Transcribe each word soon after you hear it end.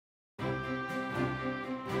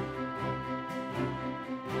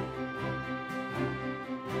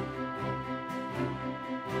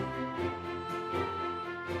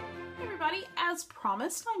as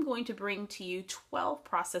promised, I'm going to bring to you 12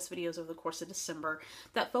 process videos over the course of December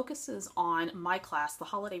that focuses on my class, the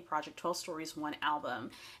Holiday Project 12 Stories, One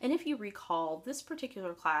Album. And if you recall, this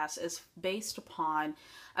particular class is based upon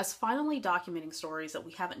us finally documenting stories that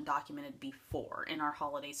we haven't documented before in our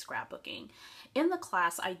holiday scrapbooking. In the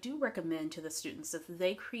class, I do recommend to the students that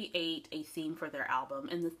they create a theme for their album,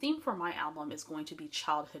 and the theme for my album is going to be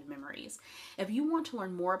childhood memories. If you want to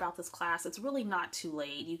learn more about this class, it's really not too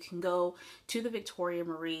late. You can go to the Victoria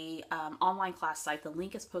Marie online class site. The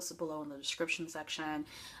link is posted below in the description section.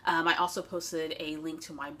 I also posted a link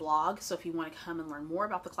to my blog, so if you want to come and learn more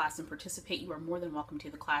about the class and participate, you are more than welcome to.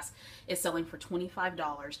 The class is selling for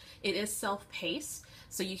 $25. It is self-paced,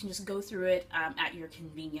 so you can just go through it at your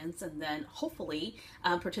convenience and then hopefully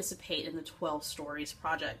participate in the 12 Stories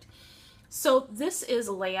project. So this is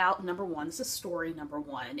layout number one, this is story number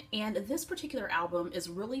one, and this particular album is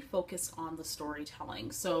really focused on the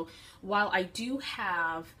storytelling. So while I do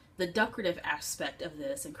have the decorative aspect of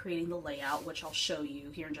this and creating the layout, which I'll show you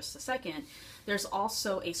here in just a second, there's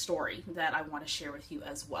also a story that I want to share with you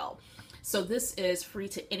as well. So this is free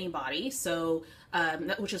to anybody, so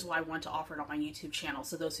which is why I want to offer it on my YouTube channel.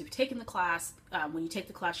 So those who've taken the class, when you take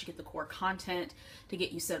the class, you get the core content to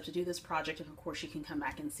get you set up to do this project, and of course you can come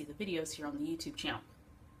back and see the videos here on the YouTube channel.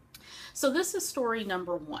 So this is story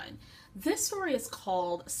number one. This story is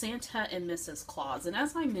called Santa and Mrs. Claus, and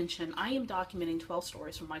as I mentioned, I am documenting 12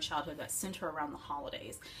 stories from my childhood that center around the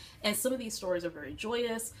holidays. And some of these stories are very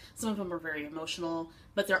joyous, some of them are very emotional,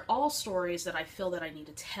 but they're all stories that I feel that I need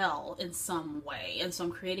to tell in some way. And so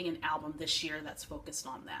I'm creating an album this year that's focused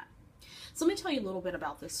on that. So let me tell you a little bit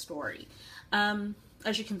about this story.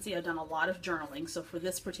 As you can see, I've done a lot of journaling. So for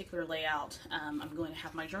this particular layout, I'm going to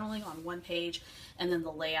have my journaling on one page and then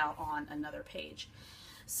the layout on another page.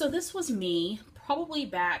 So this was me probably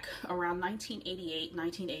back around 1988,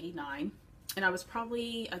 1989. And I was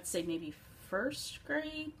probably, I'd say maybe first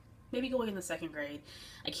grade, maybe going in the second grade.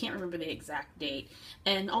 I can't remember the exact date.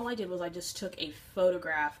 And all I did was I just took a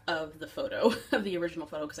photograph of the photo, of the original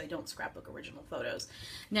photo, because I don't scrapbook original photos.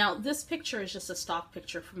 Now, this picture is just a stock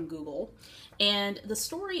picture from Google. And the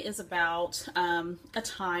story is about a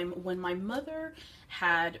time when my mother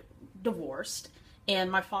had divorced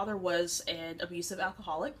and my father was an abusive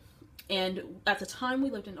alcoholic. And at the time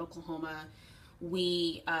we lived in Oklahoma,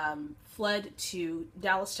 we fled to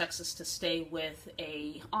Dallas, Texas to stay with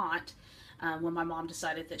a aunt when my mom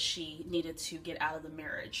decided that she needed to get out of the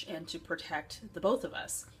marriage and to protect the both of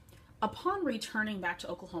us. Upon returning back to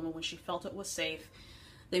Oklahoma when she felt it was safe,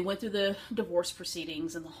 they went through the divorce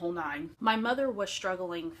proceedings and the whole nine. My mother was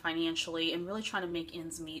struggling financially and really trying to make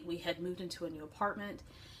ends meet. We had moved into a new apartment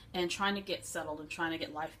and trying to get settled and trying to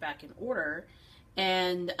get life back in order.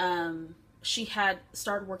 And she had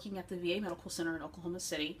started working at the VA Medical Center in Oklahoma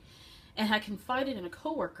City and had confided in a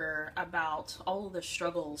coworker about all of the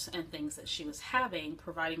struggles and things that she was having,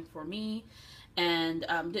 providing for me, and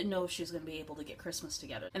didn't know if she was going to be able to get Christmas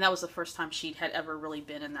together. And that was the first time she had ever really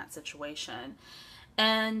been in that situation.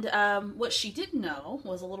 And what she didn't know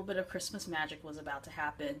was a little bit of Christmas magic was about to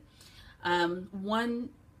happen. One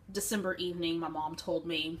December evening, my mom told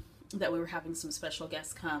me that we were having some special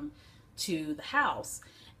guests come to the house,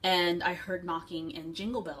 and I heard knocking and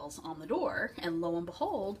jingle bells on the door, and lo and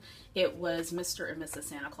behold, it was Mr. and Mrs.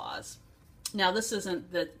 Santa Claus. Now, this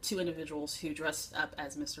isn't the two individuals who dressed up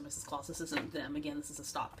as Mr. and Mrs. Claus. This isn't them. Again, this is a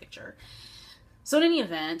stock picture. So in any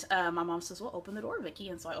event, my mom says, well, open the door, Vicki.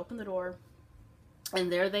 And so I opened the door,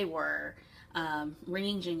 and there they were,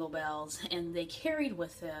 ringing jingle bells, and they carried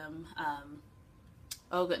with them,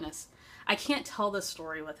 oh goodness, I can't tell this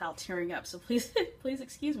story without tearing up, so please, please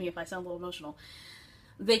excuse me if I sound a little emotional.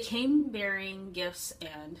 They came bearing gifts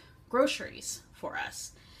and groceries for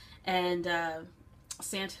us, and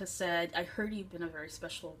Santa said, I heard you've been a very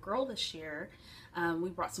special girl this year. We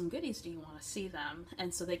brought some goodies. Do you want to see them?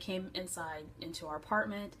 And so they came inside into our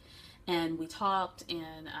apartment, and we talked,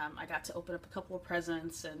 and I got to open up a couple of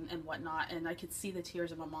presents and whatnot, and I could see the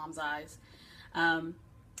tears in my mom's eyes.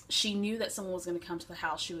 She knew that someone was going to come to the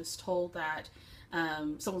house. She was told that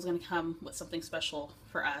someone was going to come with something special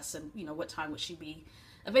for us, and you know, what time would she be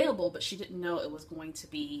available, but she didn't know it was going to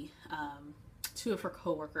be two of her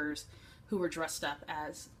coworkers who were dressed up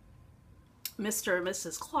as Mr. and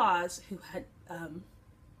Mrs. Claus, who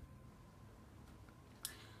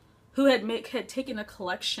had taken a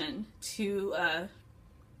collection to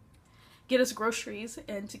get us groceries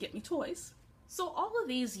and to get me toys. So all of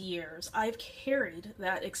these years, I've carried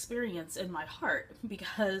that experience in my heart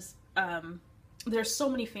because there's so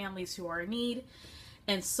many families who are in need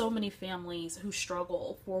and so many families who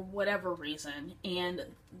struggle for whatever reason. And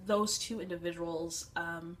those two individuals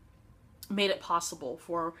made it possible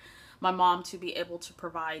for my mom to be able to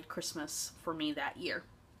provide Christmas for me that year.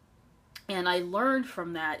 And I learned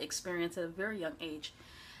from that experience at a very young age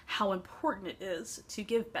how important it is to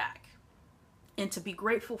give back and to be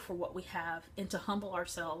grateful for what we have and to humble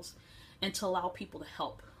ourselves and to allow people to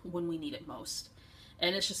help when we need it most.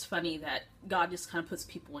 And it's just funny that God just kind of puts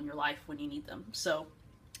people in your life when you need them. So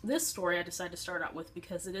this story I decided to start out with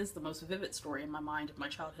because it is the most vivid story in my mind of my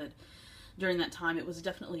childhood. During that time, it was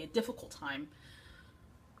definitely a difficult time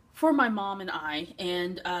for my mom and I,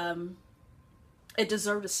 and it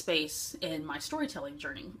deserved a space in my storytelling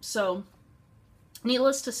journey. So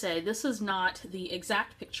needless to say, this is not the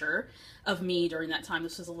exact picture of me during that time.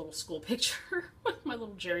 This is a little school picture with my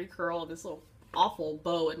little Jerry curl and this little awful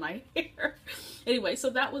bow in my hair. Anyway, so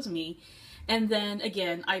that was me. And then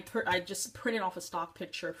again, I just printed off a stock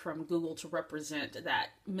picture from Google to represent that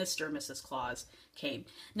Mr. and Mrs. Claus came.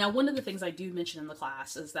 Now, one of the things I do mention in the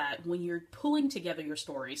class is that when you're pulling together your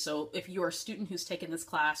story, so if you're a student who's taken this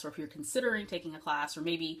class, or if you're considering taking a class, or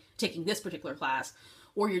maybe taking this particular class,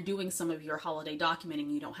 or you're doing some of your holiday documenting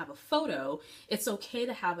and you don't have a photo, it's okay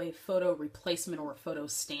to have a photo replacement or a photo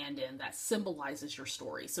stand-in that symbolizes your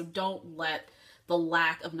story. So don't let the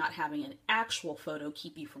lack of not having an actual photo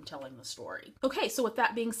keep you from telling the story. Okay, so with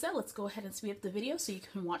that being said, let's go ahead and speed up the video so you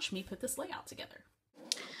can watch me put this layout together.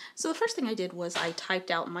 So the first thing I did was I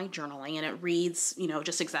typed out my journaling, and it reads, you know,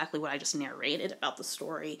 just exactly what I just narrated about the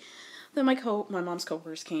story. Then my mom's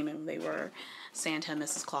coworkers came, and they were Santa and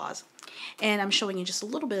Mrs. Claus. And I'm showing you just a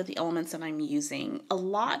little bit of the elements that I'm using. A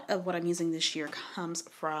lot of what I'm using this year comes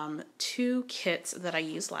from two kits that I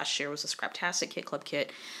used last year. It was a Scraptastic Kit Club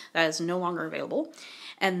kit that is no longer available.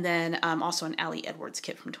 And then also an Allie Edwards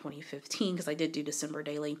kit from 2015, because I did do December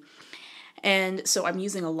daily. And so I'm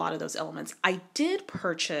using a lot of those elements. I did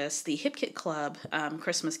purchase the Hip Kit Club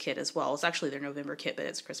Christmas kit as well. It's actually their November kit, but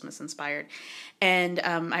it's Christmas inspired. And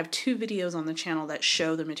I have 2 videos on the channel that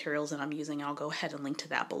show the materials that I'm using. I'll go ahead and link to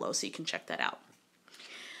that below so you can check that out.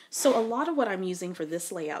 So a lot of what I'm using for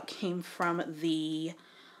this layout came from the,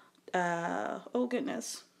 oh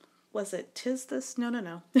goodness, was it Tis This?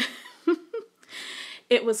 No.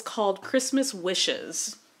 It was called Christmas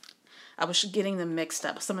Wishes. I was getting them mixed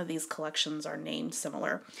up. Some of these collections are named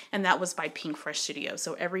similar, and that was by Pink Fresh Studio.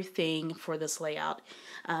 So everything for this layout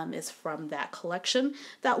is from that collection.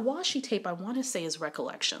 That washi tape, I want to say, is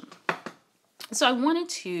Recollection. So I wanted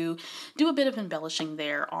to do a bit of embellishing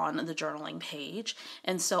there on the journaling page,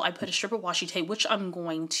 and so I put a strip of washi tape, which I'm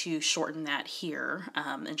going to shorten that here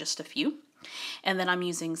in just a few. And then I'm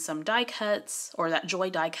using some die cuts, or that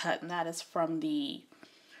Joy die cut, and that is from the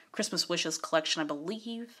Christmas Wishes collection, I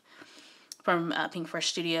believe, from Pink Fresh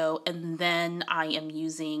Studio. And then I am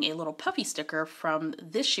using a little puffy sticker from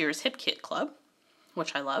this year's Hip Kit Club,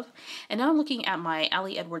 which I love. And now I'm looking at my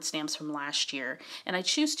Allie Edwards stamps from last year, and I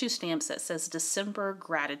choose 2 stamps that says December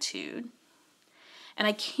Gratitude. And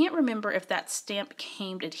I can't remember if that stamp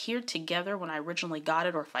came adhered together when I originally got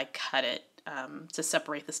it, or if I cut it to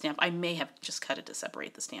separate the stamp. I may have just cut it to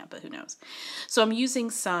separate the stamp, but who knows. So I'm using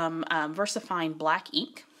some VersaFine black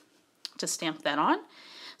ink to stamp that on.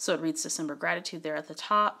 So it reads December Gratitude there at the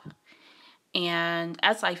top. And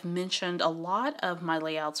as I've mentioned, a lot of my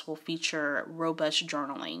layouts will feature robust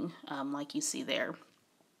journaling, like you see there,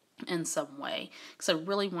 in some way, because I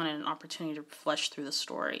really wanted an opportunity to flesh through the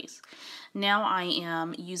stories. Now I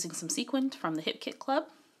am using some sequin from the Hip Kit Club,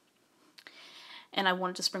 and I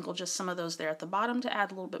wanted to sprinkle just some of those there at the bottom to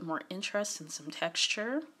add a little bit more interest and some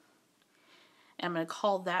texture. And I'm going to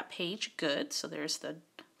call that page Good. So there's the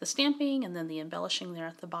stamping and then the embellishing there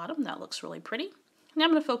at the bottom. That looks really pretty. Now I'm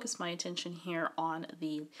going to focus my attention here on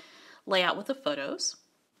the layout with the photos.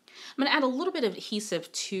 I'm going to add a little bit of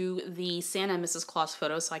adhesive to the Santa and Mrs. Claus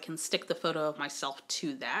photo so I can stick the photo of myself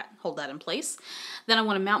to that, hold that in place. Then I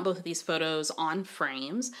want to mount both of these photos on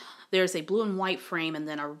frames. There's a blue and white frame and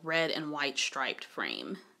then a red and white striped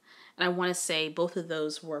frame. And I want to say both of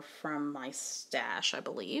those were from my stash, I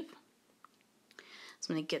believe. So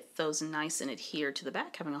I'm going to get those nice and adhered to the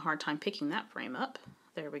back, having a hard time picking that frame up.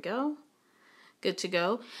 There we go. Good to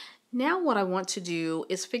go. Now what I want to do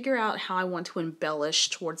is figure out how I want to embellish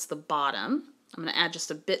towards the bottom. I'm going to add just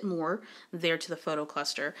a bit more there to the photo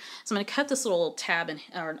cluster. So I'm going to cut this little tab,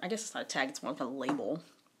 or I guess it's not a tag, it's more like a label.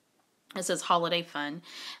 It says Holiday Fun.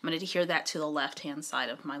 I'm going to adhere that to the left-hand side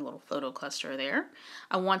of my little photo cluster there.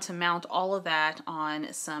 I want to mount all of that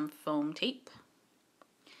on some foam tape,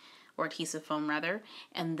 or adhesive foam rather,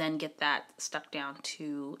 and then get that stuck down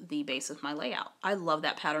to the base of my layout. I love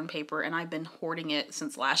that pattern paper, and I've been hoarding it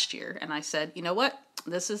since last year, and I said, you know what?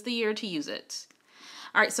 This is the year to use it.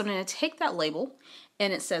 All right, so I'm going to take that label,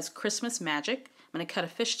 and it says Christmas Magic I'm going to cut a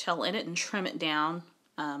fishtail in it and trim it down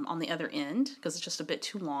on the other end because it's just a bit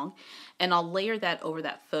too long. And I'll layer that over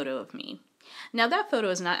that photo of me. Now that photo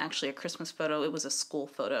is not actually a Christmas photo, it was a school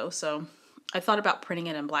photo. So I thought about printing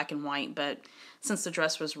it in black and white, but since the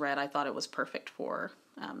dress was red, I thought it was perfect for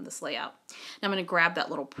this layout. Now I'm going to grab that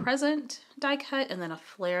little present die cut and then a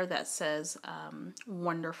flare that says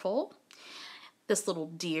wonderful. This little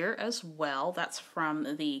deer as well, that's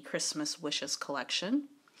from the Christmas Wishes collection.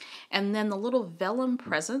 And then the little vellum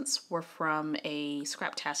presents were from a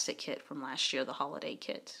Scraptastic kit from last year, the holiday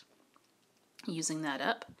kit. Using that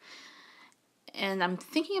up. And I'm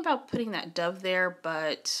thinking about putting that dove there,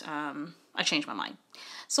 but I changed my mind.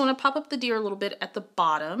 So I'm going to pop up the deer a little bit at the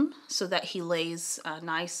bottom so that he lays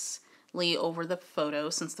nicely over the photo,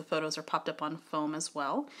 since the photos are popped up on foam as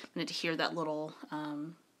well. I'm going to adhere that little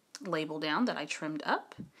label down that I trimmed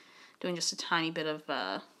up, doing just a tiny bit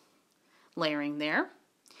of layering there.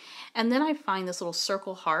 And then I find this little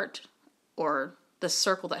circle heart, or the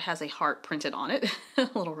circle that has a heart printed on it, a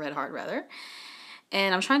little red heart rather.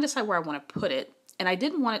 And I'm trying to decide where I want to put it. And I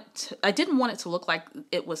didn't want it to look like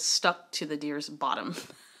it was stuck to the deer's bottom.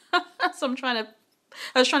 So I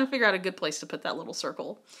was trying to figure out a good place to put that little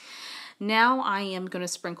circle. Now I am going to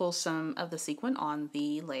sprinkle some of the sequin on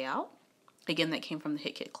the layout. Again, that came from the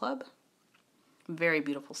Hit Kit Club. Very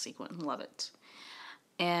beautiful sequin, love it.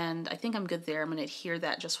 And I think I'm good there. I'm going to adhere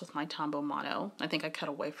that just with my Tombow Mono. I think I cut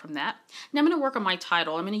away from that. Now I'm going to work on my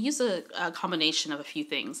title. I'm going to use a combination of a few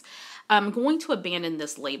things. I'm going to abandon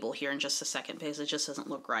this label here in just a second because it just doesn't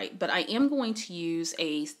look right. But I am going to use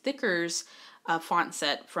a Thickers font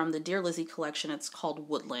set from the Dear Lizzie collection. It's called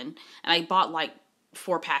Woodland. And I bought like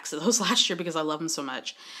 4 packs of those last year because I love them so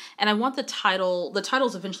much. And I want the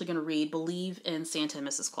title's eventually going to read Believe in Santa and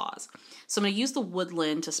Mrs. Claus. So I'm going to use the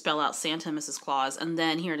Woodland to spell out Santa and Mrs. Claus. And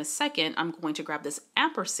then here in a second, I'm going to grab this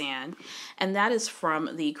ampersand. And that is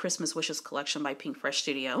from the Christmas Wishes collection by Pink Fresh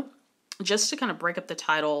Studio. Just to kind of break up the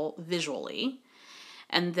title visually.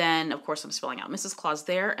 And then, of course, I'm spelling out Mrs. Claus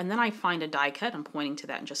there. And then I find a die cut. I'm pointing to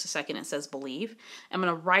that in just a second. It says Believe. I'm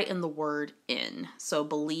going to write in the word in. So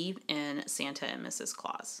Believe in Santa and Mrs.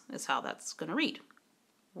 Claus is how that's going to read.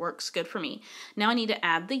 Works good for me. Now I need to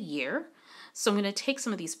add the year. So I'm going to take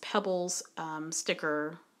some of these Pebbles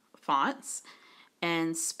sticker fonts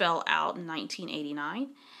and spell out 1989.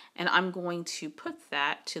 And I'm going to put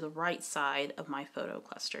that to the right side of my photo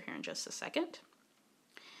cluster here in just a second.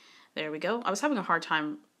 There we go. I was having a hard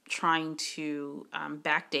time trying to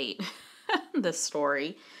backdate this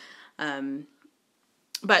story.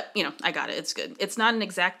 But, you know, I got it. It's good. It's not an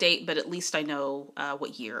exact date, but at least I know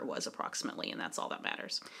what year it was approximately, and that's all that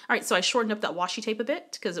matters. All right, so I shortened up that washi tape a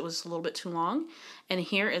bit because it was a little bit too long. And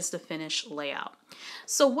here is the finished layout.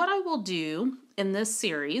 So what I will do in this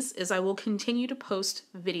series is I will continue to post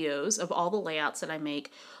videos of all the layouts that I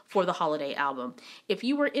make for the holiday album. If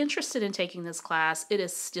you were interested in taking this class, it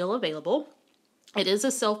is still available. It is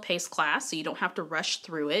a self-paced class, so you don't have to rush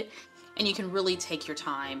through it. And you can really take your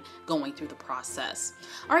time going through the process.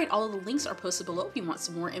 All right, all of the links are posted below if you want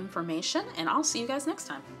some more information, and I'll see you guys next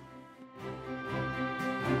time.